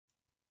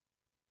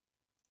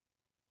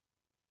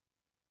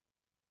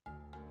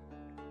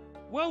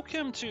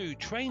Welcome to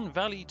Train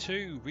Valley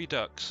 2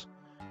 Redux,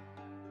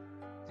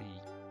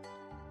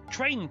 the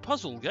train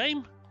puzzle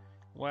game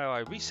where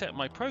I reset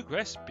my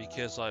progress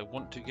because I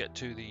want to get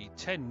to the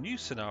 10 new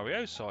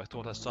scenarios, so I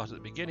thought I'd start at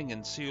the beginning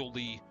and see all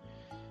the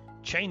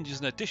changes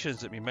and additions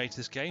that have been made to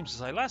this game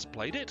since I last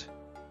played it.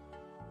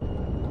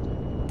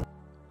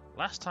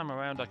 Last time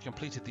around I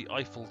completed the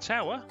Eiffel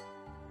Tower.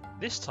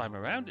 This time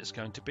around it's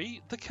going to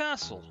be the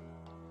castle.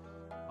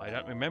 I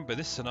don't remember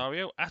this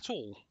scenario at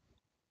all.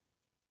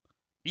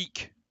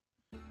 Eek.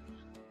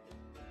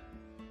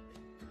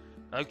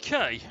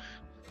 Okay.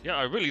 Yeah,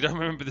 I really don't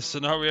remember this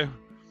scenario.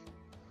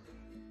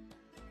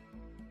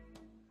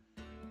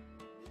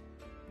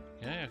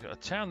 Okay, I've got a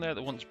town there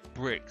that wants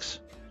bricks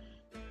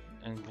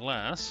and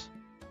glass.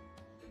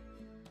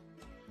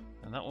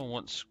 And that one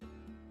wants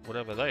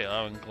whatever they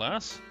are in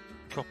glass.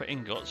 Copper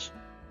ingots.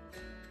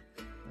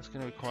 That's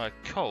going to require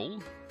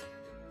coal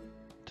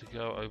to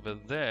go over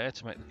there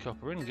to make the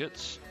copper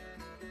ingots.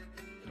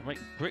 To make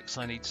bricks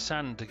I need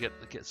sand to get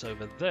that gets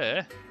over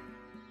there.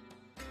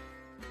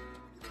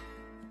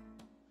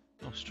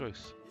 Oh,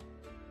 Struth.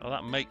 Oh,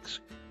 that makes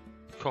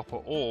copper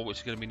ore, which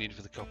is going to be needed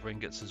for the copper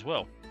ingots as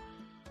well.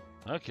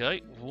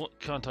 Okay, what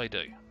can't I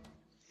do?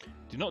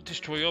 Do not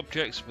destroy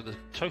objects with a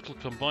total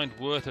combined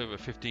worth over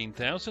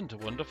 15,000.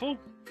 Wonderful.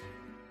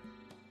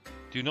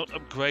 Do not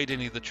upgrade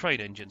any of the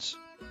train engines.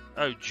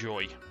 Oh,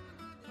 joy.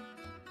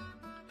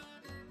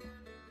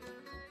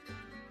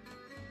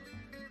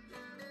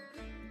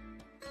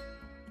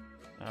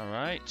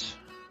 Alright.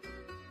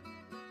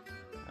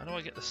 How do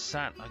I get the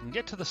sand? I can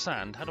get to the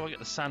sand. How do I get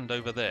the sand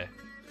over there?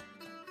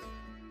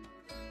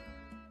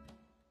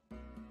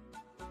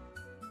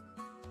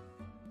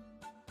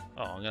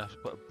 Oh, I'm going to have to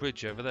put a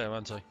bridge over there,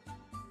 aren't I?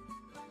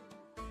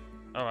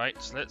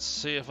 Alright, so let's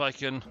see if I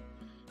can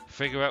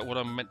figure out what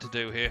I'm meant to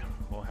do here,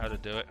 or how to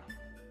do it.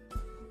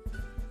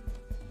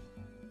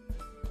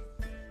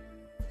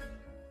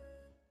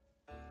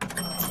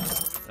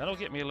 That'll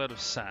get me a load of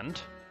sand.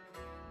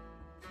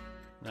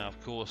 Now,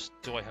 of course,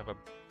 do I have a...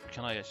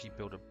 Can I actually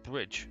build a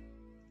bridge?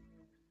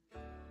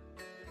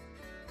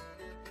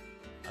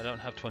 I don't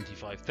have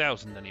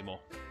 25,000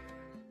 anymore.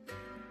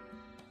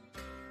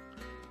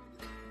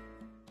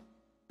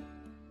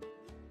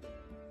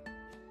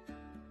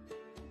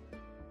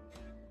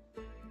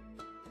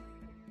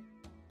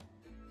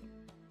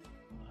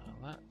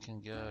 Well, that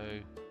can go...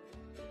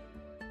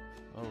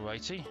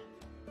 Alrighty.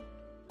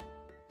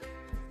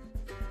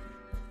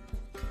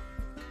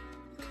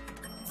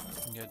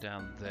 Go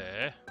down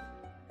there.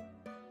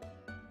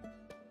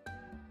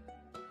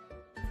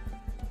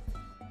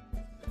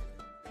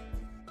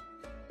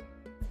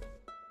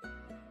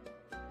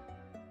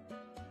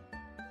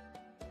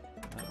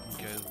 That can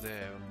go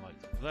there and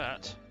like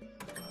that.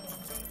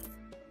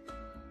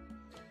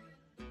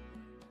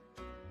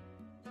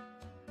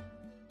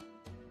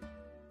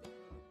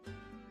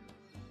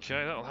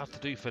 Okay, that'll have to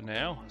do for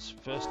now. Let's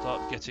first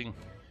start getting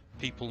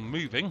people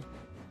moving.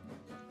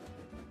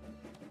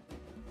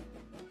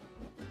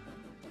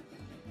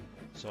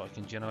 So I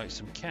can generate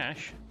some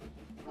cash.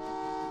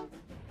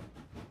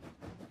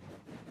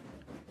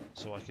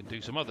 So I can do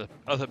some other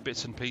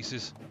bits and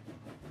pieces.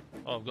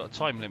 Oh, I've got a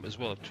time limit as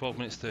well of 12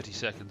 minutes 30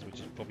 seconds, which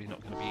is probably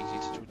not going to be easy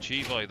to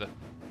achieve either.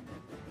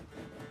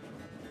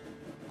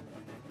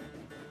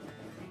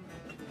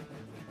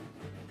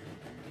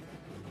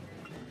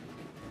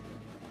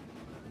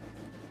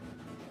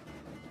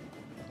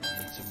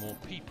 I need some more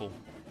people.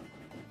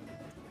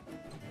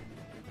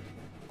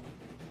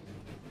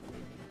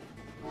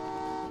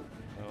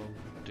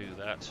 Do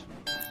that.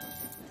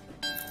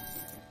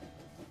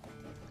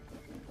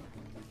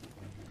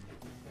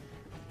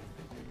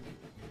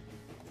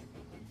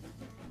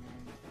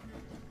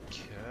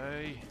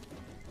 Okay.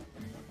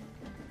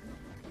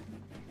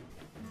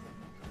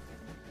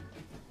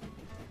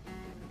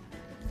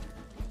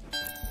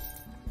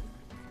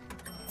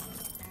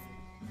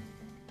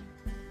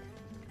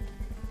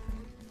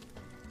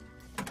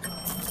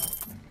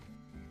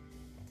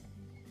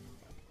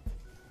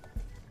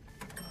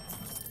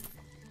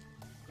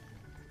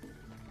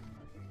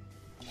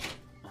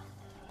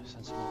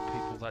 Send some more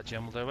people that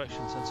general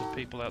direction, send some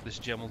people out this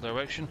general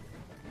direction.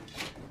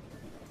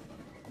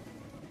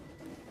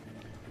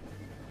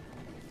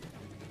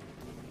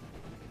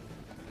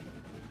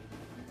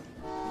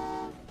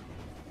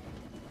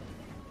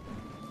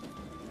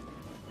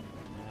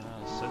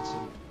 Send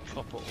some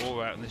copper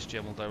ore out in this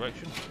general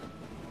direction.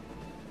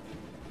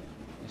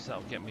 At least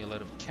that'll get me a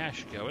load of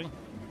cash going.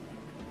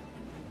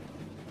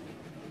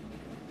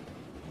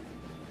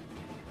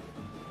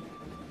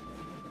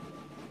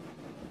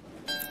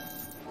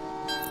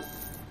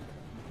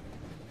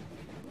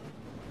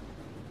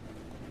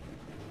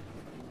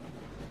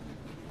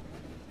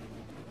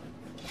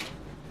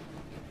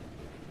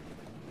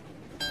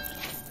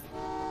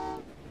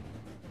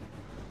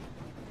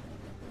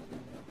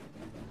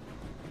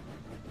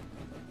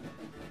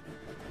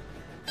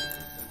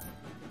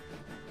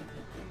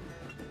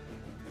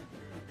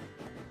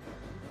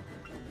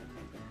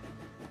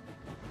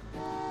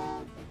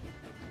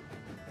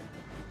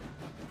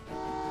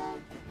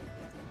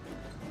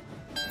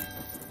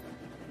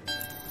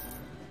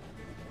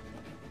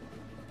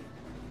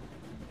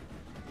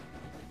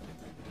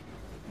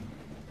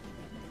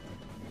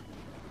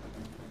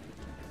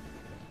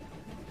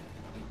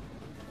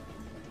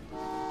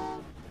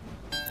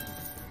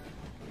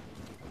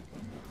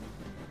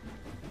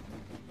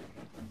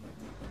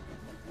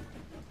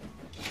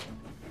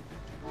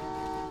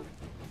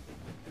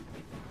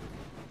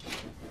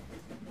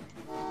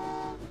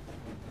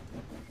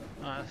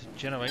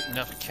 generate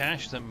enough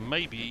cash that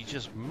maybe,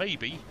 just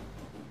maybe,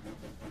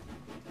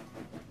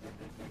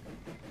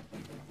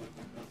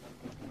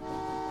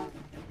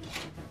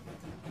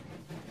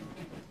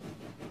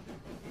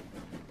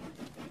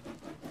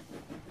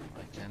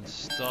 I can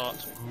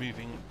start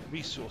moving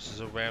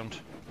resources around.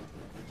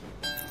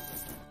 I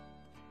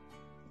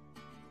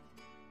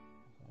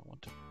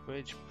want a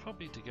bridge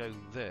probably to go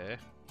there.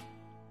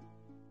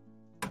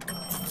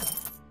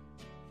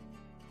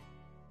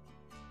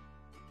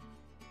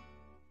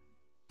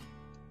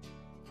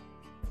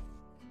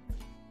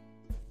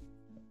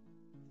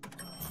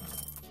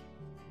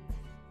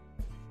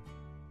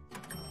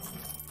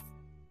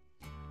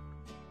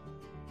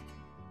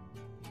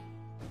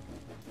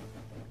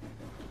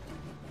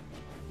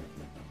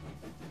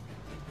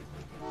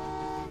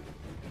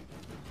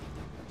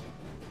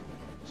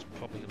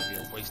 Probably going to be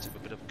a waste of a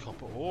bit of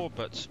copper ore,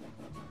 but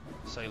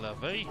c'est la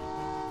vie.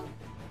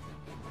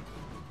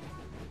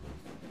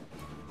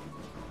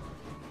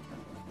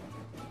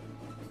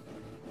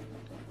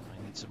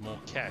 I need some more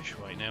cash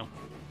right now.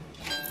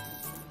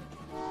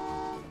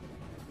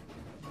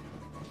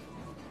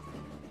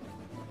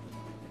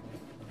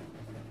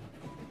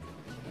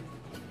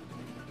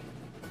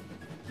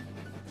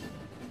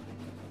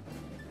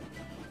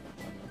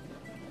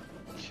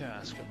 Okay,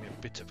 that's got me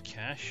a bit of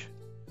cash.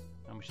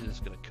 How much is this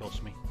going to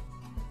cost me?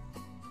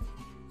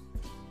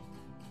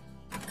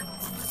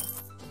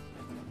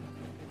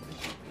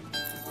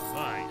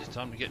 Right, it's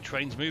time to get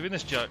trains moving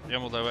this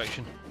general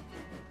direction.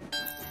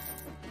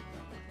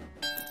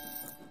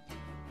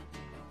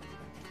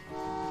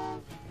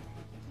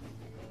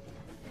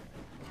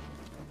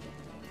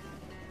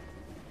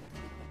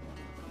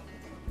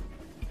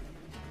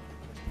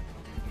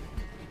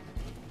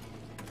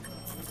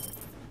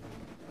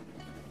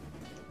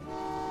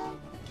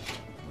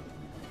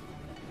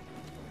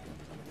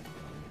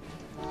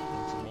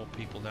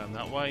 People down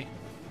that way.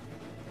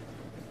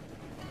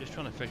 Just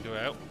trying to figure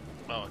out.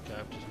 Oh, okay,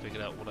 I've just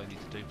figured out what I need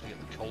to do to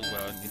get the coal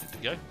where I need it to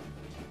go.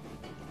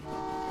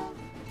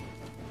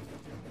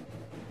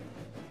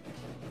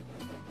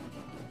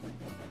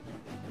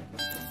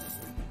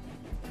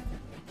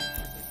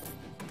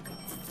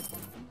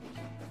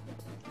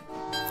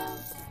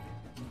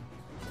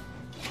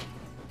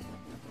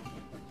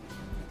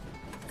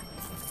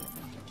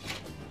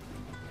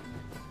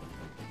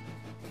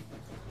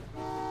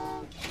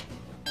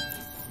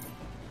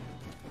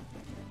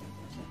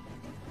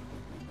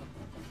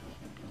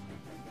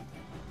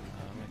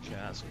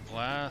 That's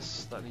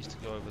glass. That needs to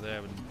go over there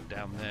and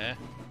down there.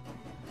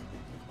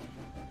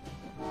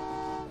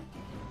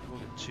 We'll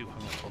get too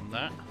hung up on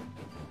that.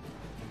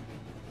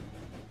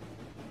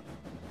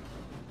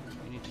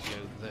 We need to go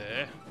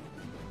there.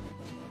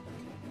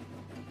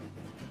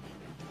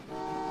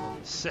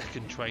 And the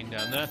second train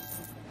down there.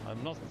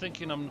 I'm not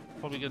thinking I'm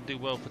probably going to do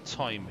well for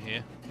time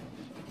here.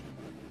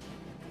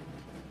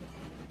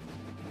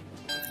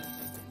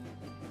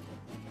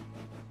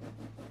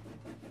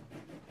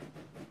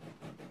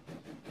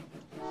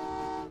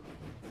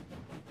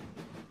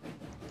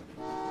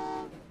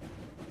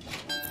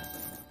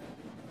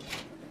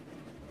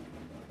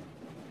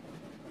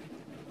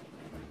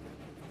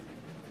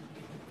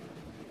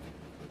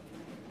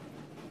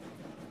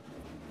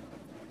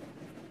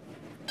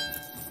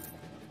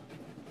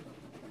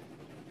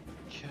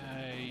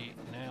 Okay,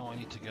 now I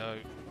need to go.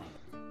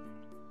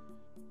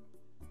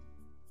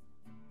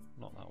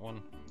 Not that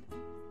one.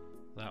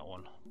 That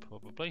one,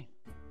 probably.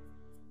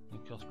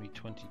 It cost me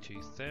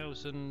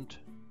 22,000.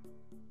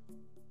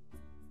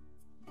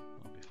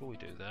 Well, before we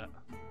do that,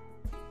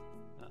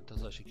 that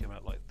does actually come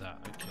out like that.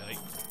 Okay.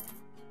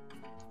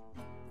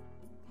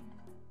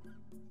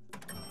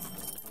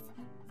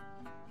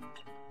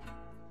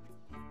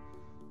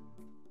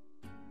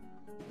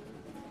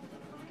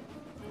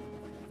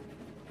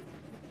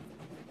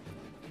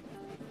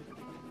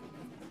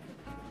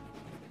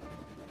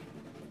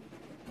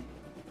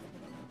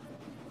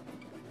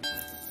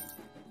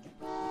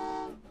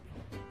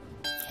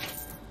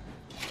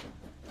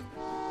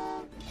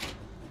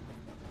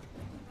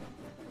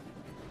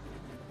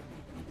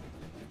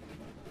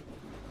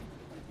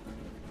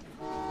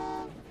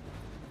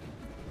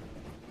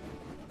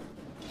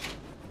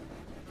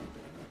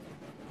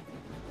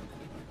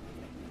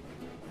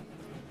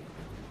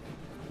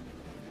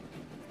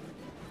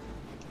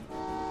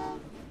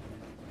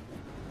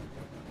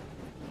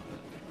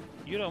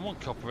 You don't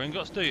want copper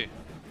ingots, do you?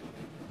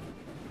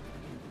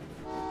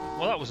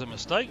 Well, that was a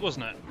mistake,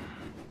 wasn't it?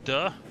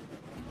 Duh.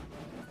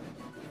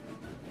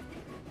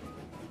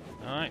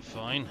 Alright,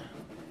 fine.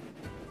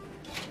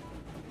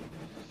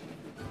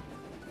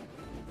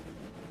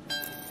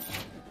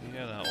 You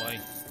go that way.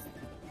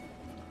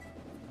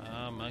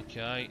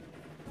 Okay.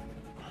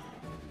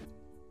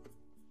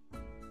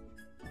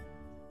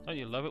 Don't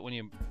you love it when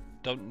you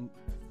don't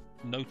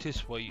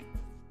notice where you...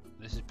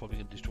 This is probably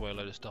going to destroy a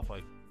load of stuff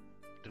I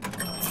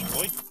didn't want to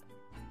destroy.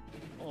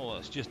 Oh,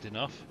 that's just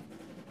enough.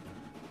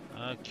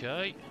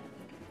 Okay.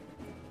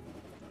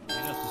 We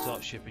have to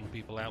start shipping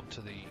people out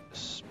to the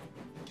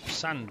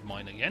sand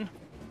mine again.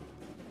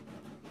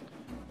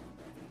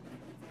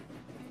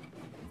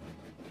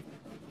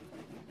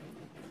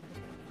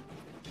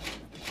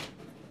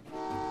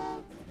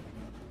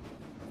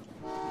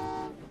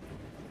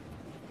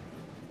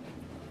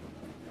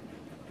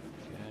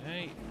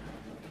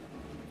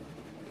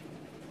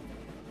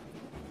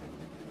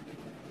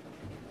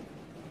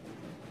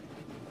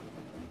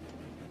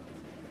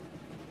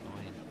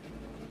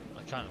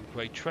 can't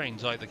upgrade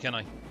trains either, can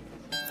I?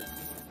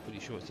 Pretty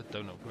sure it said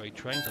don't upgrade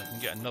trains. I can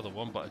get another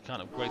one, but I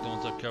can't upgrade the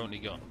ones I've currently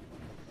got.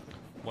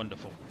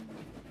 Wonderful.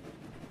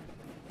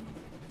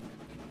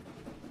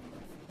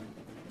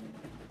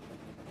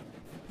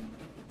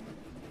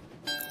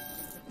 You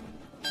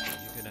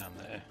go down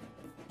there.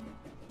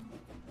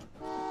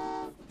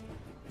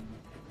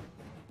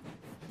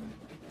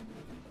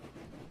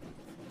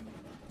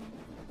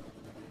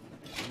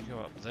 You go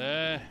up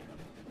there.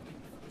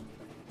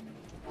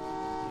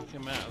 You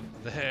come out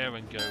of there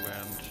and go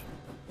around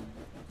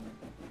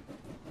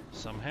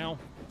somehow.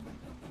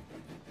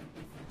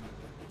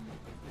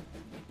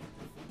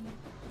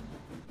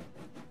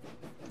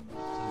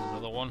 Send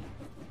another one.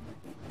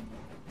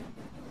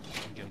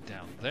 And go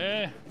down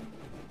there.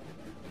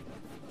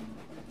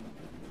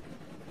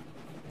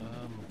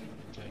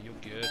 Okay, you're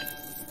good.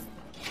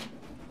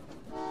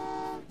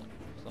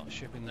 Start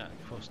shipping that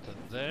across to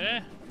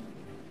there.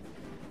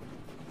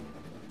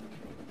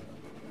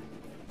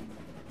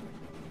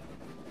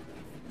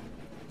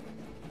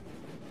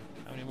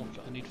 How many more?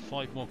 I need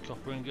 5 more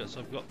copper ingots.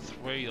 I've got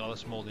 3. Oh,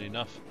 that's more than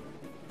enough.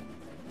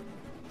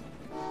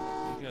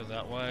 You go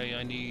that way.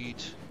 I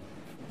need.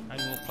 How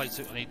many more plates?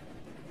 I need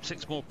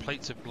 6 more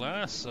plates of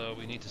glass. So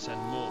we need to send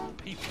more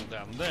people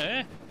down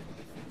there.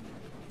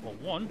 Or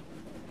 1.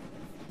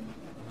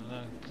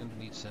 I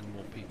need to send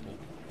more people.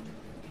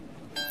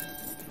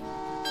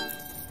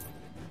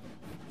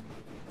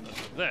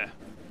 Over there.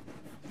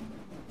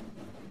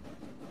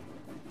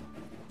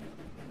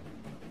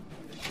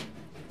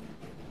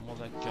 And while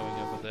they're going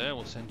over there,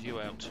 we'll send you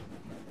out.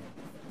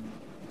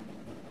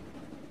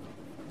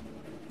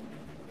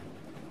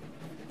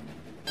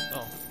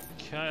 Oh,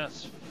 okay,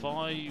 that's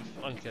 5.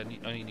 Okay,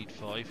 I only need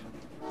 5.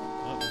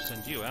 Right, we'll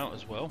send you out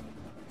as well.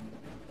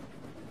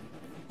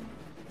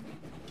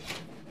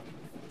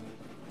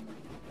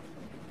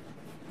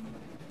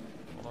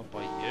 Followed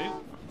by you.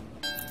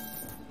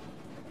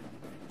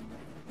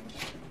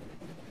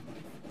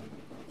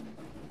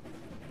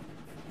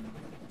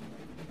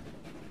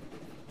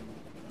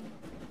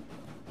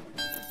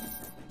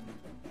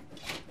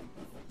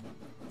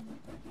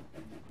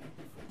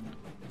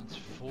 That's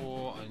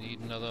 4. I need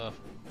another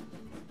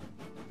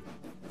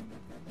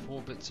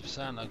 4 bits of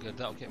sand. Okay,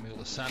 that'll get me all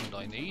the sand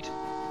I need.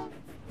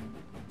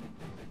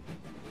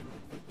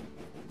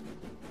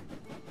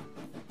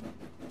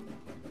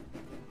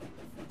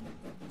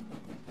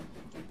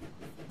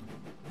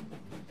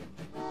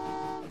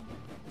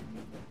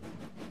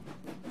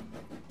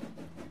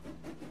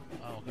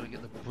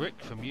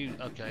 From you,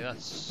 okay,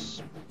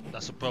 that's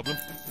a problem.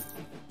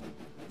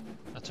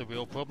 That's a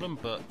real problem,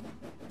 but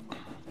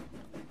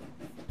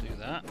do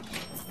that.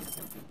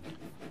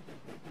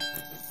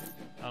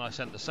 And I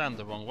sent the sand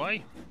the wrong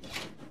way.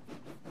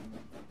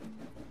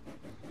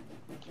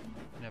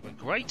 Never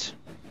great.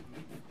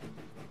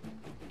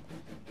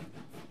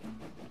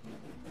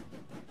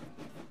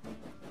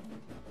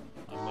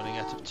 I'm running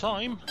out of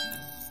time.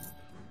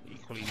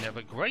 Equally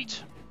never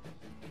great.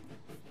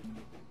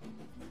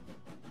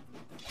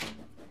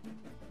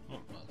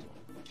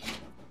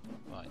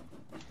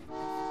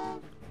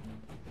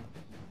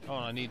 Oh,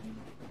 I need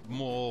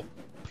more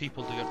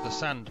people to go to the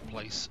sand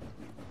place,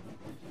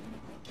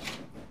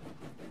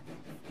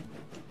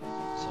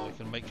 so I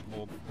can make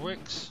more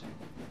bricks.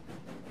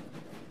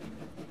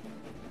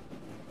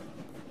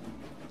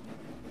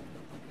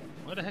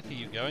 Where the heck are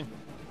you going?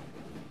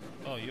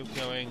 Oh, you're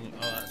going.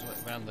 Oh, that's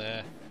right, around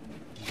there,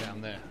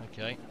 down there.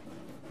 Okay.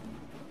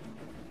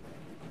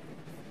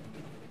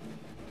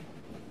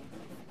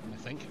 I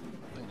think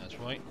that's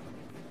right.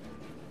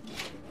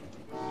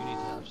 We need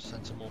to have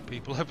send some more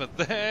people over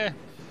there.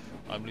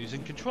 I'm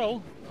losing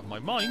control of my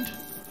mind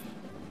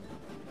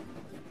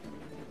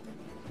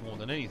more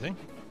than anything.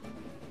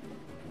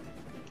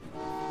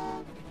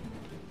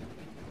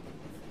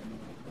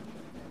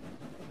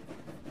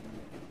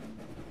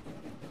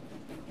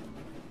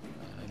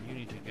 And you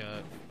need to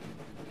go.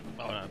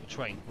 Oh no, the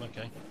train.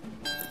 Okay.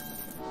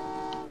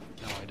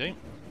 Now I do.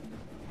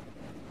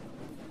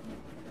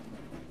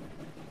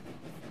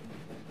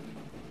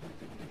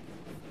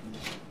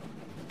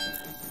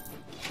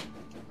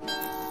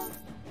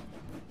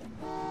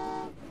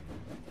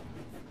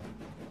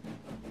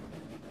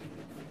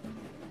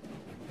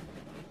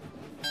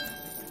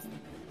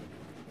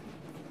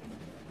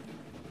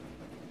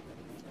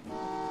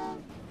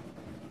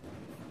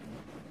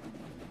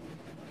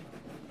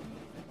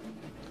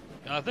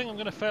 I think I'm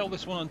going to fail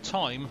this one on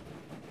time,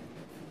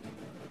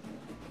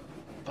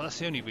 but that's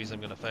the only reason I'm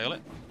going to fail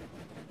it.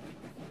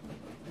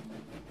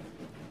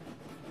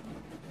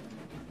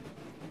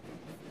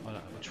 I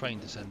don't have a train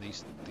to send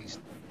these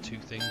 2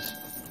 things.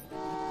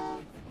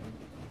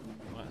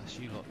 Right, that's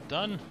you lot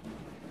done.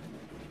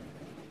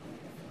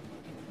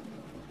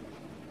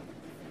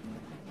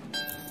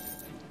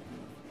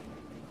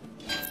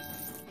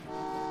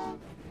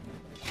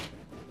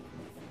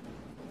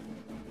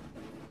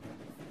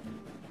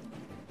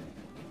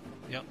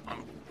 Yep,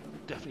 I'm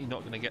definitely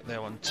not going to get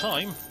there on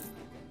time.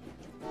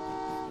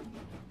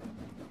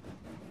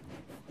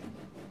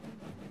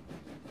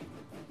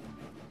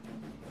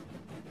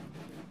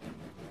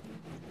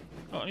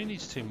 Oh, he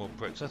needs 2 more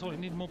bricks. I thought he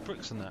needed more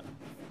bricks than that.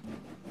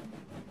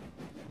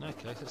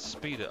 Okay, let's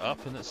speed it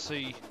up and let's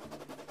see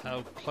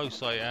how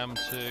close I am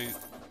to...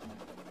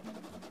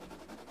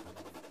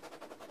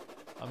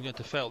 I'm going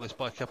to fail this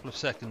by a couple of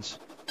seconds.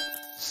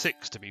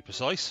 6 to be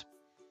precise.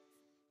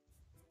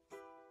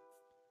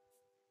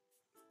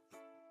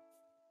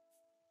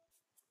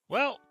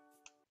 Well,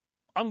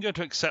 I'm going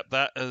to accept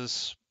that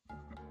as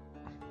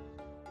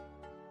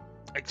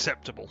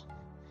acceptable.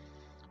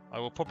 I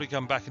will probably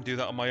come back and do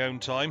that on my own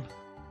time.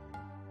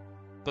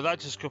 But that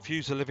just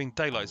confused the living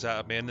daylights out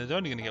of me, and it's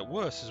only going to get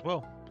worse as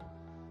well.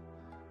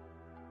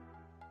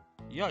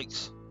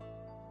 Yikes.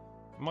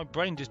 My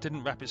brain just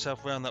didn't wrap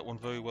itself around that one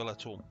very well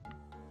at all.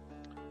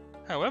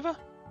 However,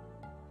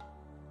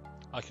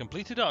 I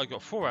completed it. I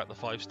got 4 out of the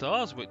 5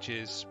 stars, which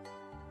is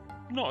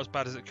not as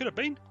bad as it could have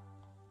been.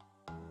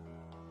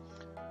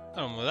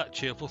 And with that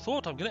cheerful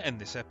thought, I'm going to end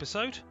this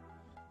episode.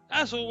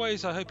 As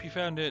always, I hope you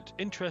found it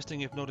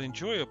interesting, if not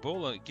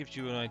enjoyable, and it gives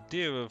you an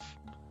idea of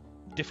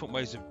different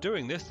ways of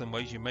doing this than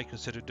ways you may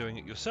consider doing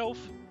it yourself.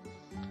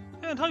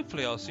 And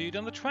hopefully I'll see you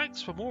down the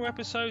tracks for more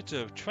episodes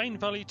of Train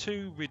Valley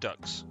 2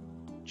 Redux.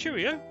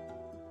 Cheerio!